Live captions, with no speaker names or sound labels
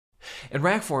In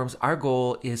RackForms, our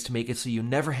goal is to make it so you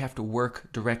never have to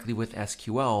work directly with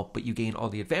SQL, but you gain all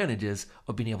the advantages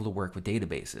of being able to work with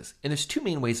databases. And there's two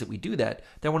main ways that we do that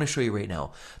I want to show you right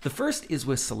now. The first is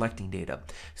with selecting data.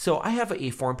 So I have a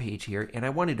form page here, and I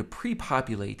wanted to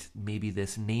pre-populate maybe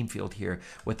this name field here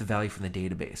with the value from the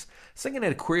database. So I'm going to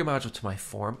add a query module to my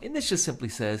form, and this just simply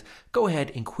says, go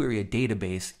ahead and query a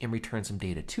database and return some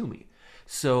data to me.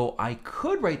 So I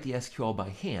could write the SQL by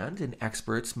hand, and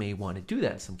experts may want to do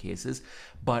that in some cases,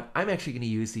 but I'm actually going to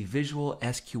use the Visual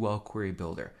SQL Query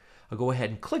Builder. I'll go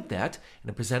ahead and click that, and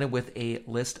I'm presented with a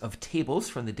list of tables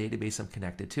from the database I'm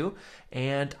connected to,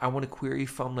 and I want to query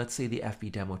from, let's say, the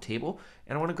FB demo table,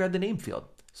 and I want to grab the name field.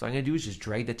 So what I'm going to do is just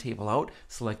drag the table out,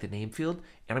 select the name field,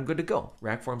 and I'm good to go.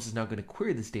 RackForms is now going to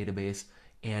query this database,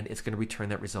 and it's going to return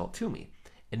that result to me.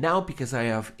 And now, because I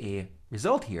have a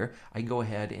result here, I can go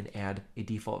ahead and add a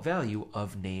default value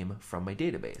of name from my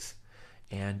database.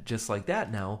 And just like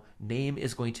that now, name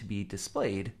is going to be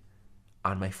displayed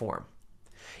on my form.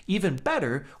 Even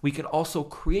better, we can also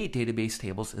create database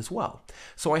tables as well.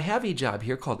 So I have a job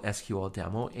here called SQL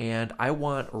Demo, and I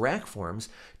want RackForms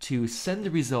to send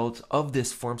the results of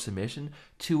this form submission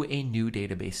to a new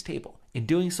database table. And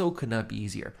doing so could not be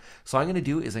easier. So what I'm going to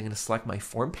do is I'm going to select my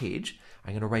form page.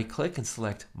 I'm going to right click and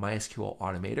select MySQL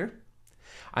Automator.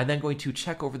 I'm then going to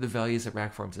check over the values that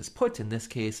RackForms has put. In this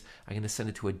case, I'm going to send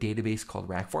it to a database called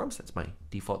RackForms. That's my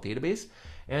default database.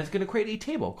 And it's going to create a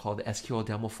table called SQL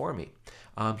Demo for me.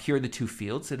 Here are the two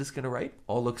fields that it's going to write.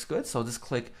 All looks good. So I'll just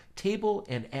click Table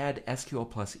and add SQL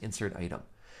plus insert item.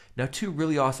 Now, two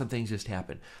really awesome things just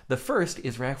happened. The first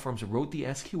is RackForms wrote the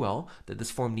SQL that this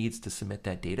form needs to submit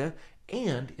that data,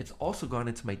 and it's also gone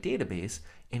into my database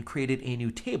and created a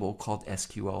new table called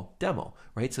SQL Demo,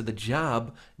 right? So the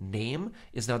job name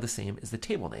is now the same as the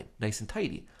table name, nice and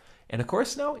tidy. And of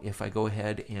course now, if I go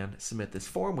ahead and submit this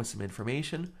form with some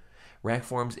information,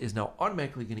 RackForms is now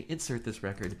automatically going to insert this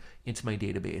record into my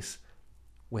database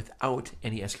without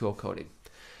any SQL coding.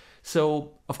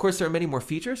 So, of course, there are many more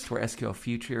features to our SQL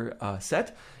feature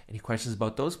set. Any questions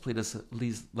about those,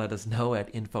 please let us know at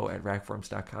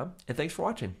info@rackforms.com. And thanks for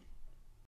watching.